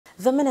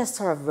The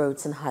Minister of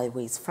Roads and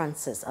Highways,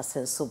 Francis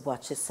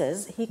Asenso-Boakye,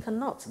 says he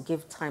cannot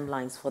give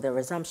timelines for the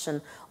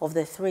resumption of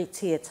the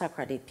three-tier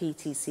Takoradi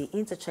PTC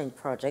Interchange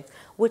project,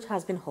 which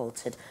has been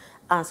halted.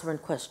 Answering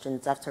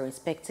questions after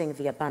inspecting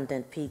the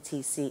abandoned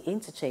PTC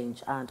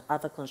Interchange and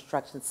other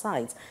construction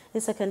sites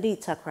in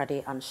Sekandi,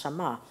 Takoradi and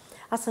Shama,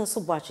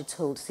 Asenso-Boakye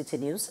told Citi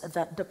News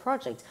that the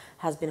project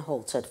has been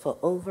halted for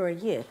over a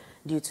year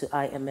due to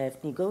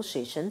IMF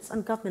negotiations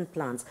and government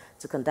plans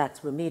to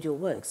conduct remedial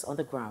works on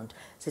the ground.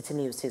 Citi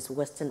News'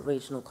 Western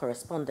Regional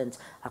Correspondent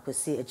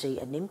Akwesi Ajay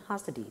Anim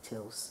has the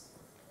details.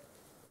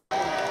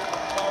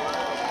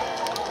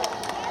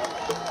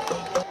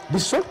 The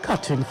salt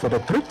cutting for the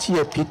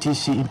three-tier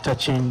PTC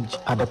interchange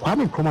at the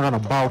Kwame Nkrumah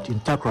roundabout in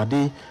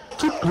Takoradi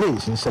took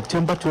place in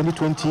September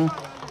 2020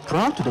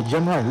 prior to the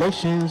general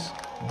elections,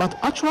 but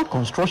actual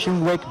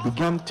construction work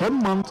began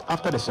 10 months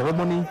after the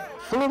ceremony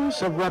following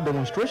several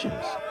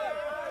demonstrations.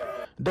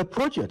 The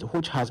project,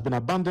 which has been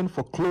abandoned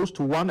for close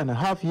to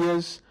 1.5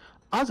 years,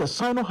 as the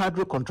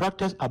Sino-Hydro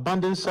contractors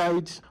abandoned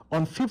sites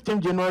on 15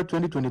 January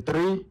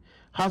 2023,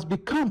 has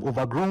become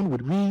overgrown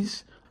with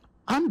weeds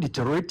and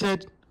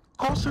deteriorated,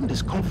 causing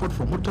discomfort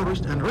for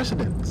motorists and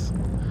residents.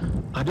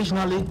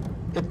 Additionally,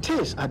 it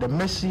is at the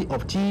mercy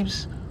of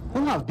thieves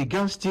who have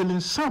begun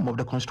stealing some of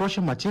the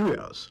construction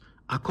materials,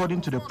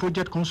 according to the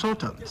project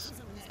consultants.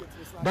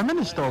 The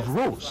Minister of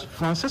Roads,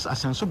 Francis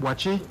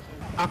Asenso-Boakye,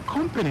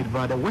 accompanied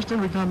by the Western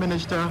Regional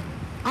Minister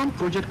and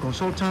project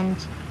consultant,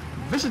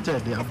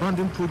 visited the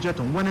abandoned project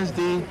on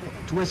Wednesday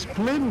to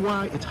explain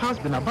why it has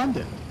been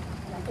abandoned.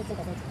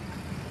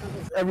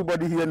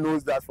 Everybody here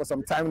knows that for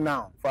some time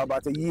now, for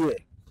about a year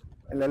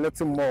and a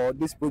little more,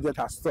 this project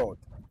has stalled.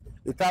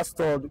 It has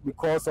stalled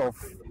because of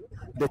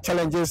the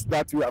challenges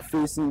that we are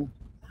facing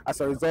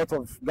as a result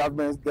of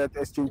government's debt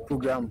exchange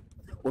program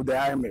with the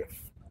IMF.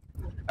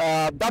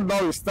 That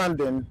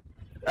notwithstanding,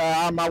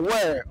 I'm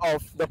aware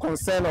of the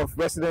concern of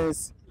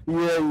residents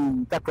here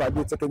in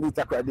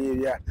Takoradi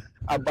area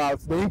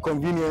about the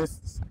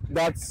inconvenience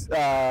that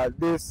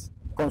this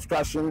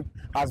construction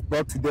has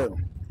brought to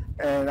them.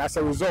 And as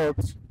a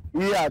result,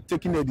 we are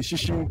taking a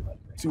decision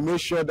to make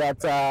sure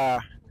that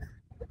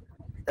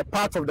a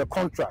part of the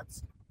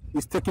contract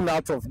is taken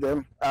out from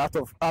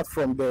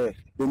the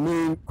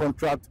main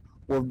contract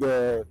of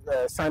the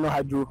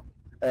Sino-Hydro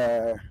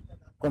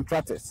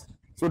contractors,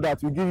 so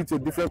that we give it to a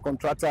different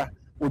contractor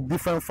with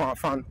different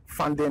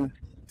funding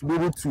to be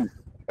able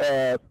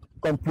to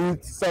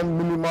complete some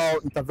minimal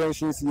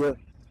interventions here,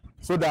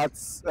 so that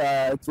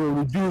it will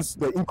reduce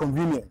the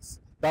inconvenience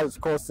that is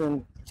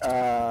causing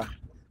the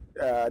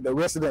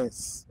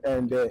residents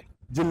and the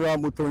general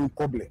motoring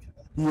public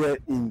here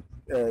in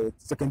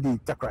Sekandi,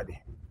 Takoradi.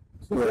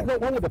 So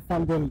when will the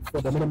funding for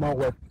the minimal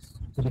work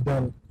to be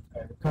done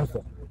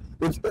cancelled?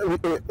 It's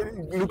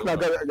looking at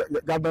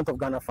the government of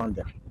Ghana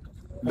funding.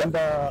 And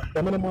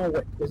the minimal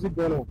work, is it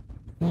going to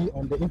be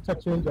on the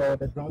interchange or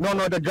the ground? No,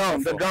 the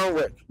ground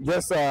work.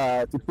 Just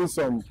to put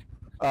some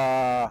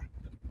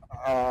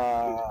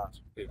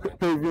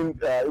paving,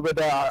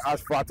 whether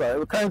asphalt.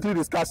 We're currently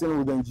discussing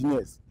with the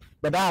engineers,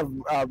 but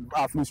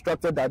I've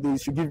instructed that they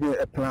should give me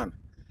a plan.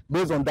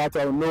 Based on that,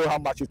 I will know how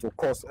much it will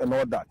cost and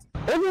all that.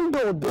 Even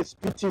though this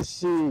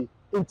PTC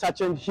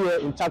interchange here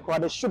in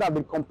Takoradi should have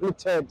been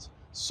completed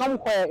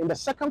somewhere in the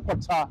second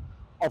quarter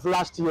of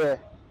last year,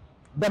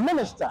 the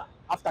minister,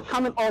 after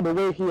coming all the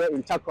way here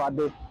in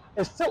Takoradi,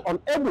 is still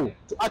unable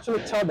to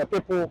actually tell the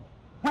people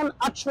when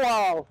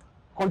actual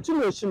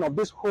continuation of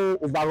this whole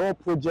overall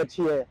project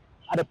here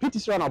at the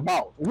PTC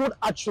roundabout would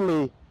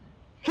actually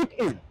kick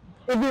in,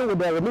 even with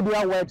the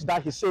remedial works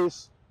that he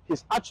says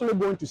he's actually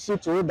going to see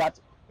to it that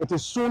it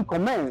is soon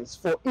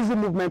commenced for easy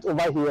movement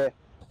over here.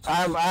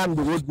 I am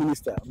the road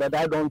minister, but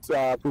I don't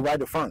provide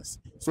the funds.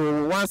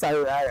 So once I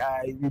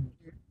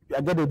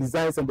get the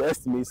designs and the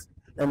estimates,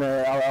 and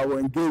I will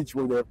engage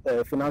with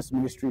the finance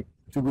ministry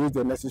to raise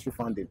the necessary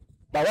funding.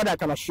 But what I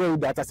can assure you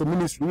that as a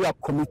ministry, we are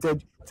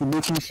committed to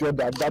making sure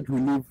that that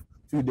relief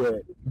to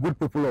the good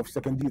people of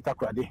Sekandi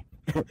Takoradi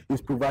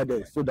is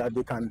provided, so that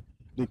they can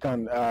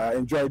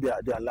enjoy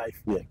their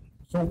life here.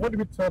 So what do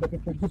we tell the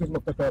people, good people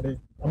of Takoradi,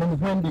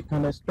 when they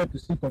can expect to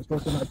see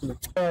construction actually?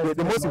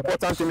 The most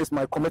important thing is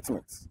my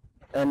commitment,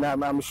 and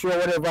I'm sure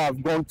whatever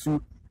I've gone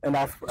to and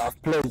I've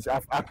pledged,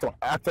 I've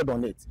acted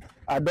on it.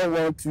 I don't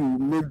want to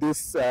make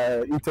this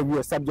interview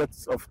a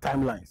subject of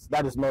timelines.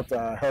 That is not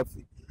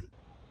healthy.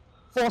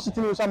 For Citi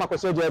News, I'm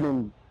Akwesi Ajay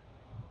in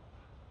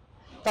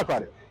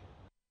Takoradi.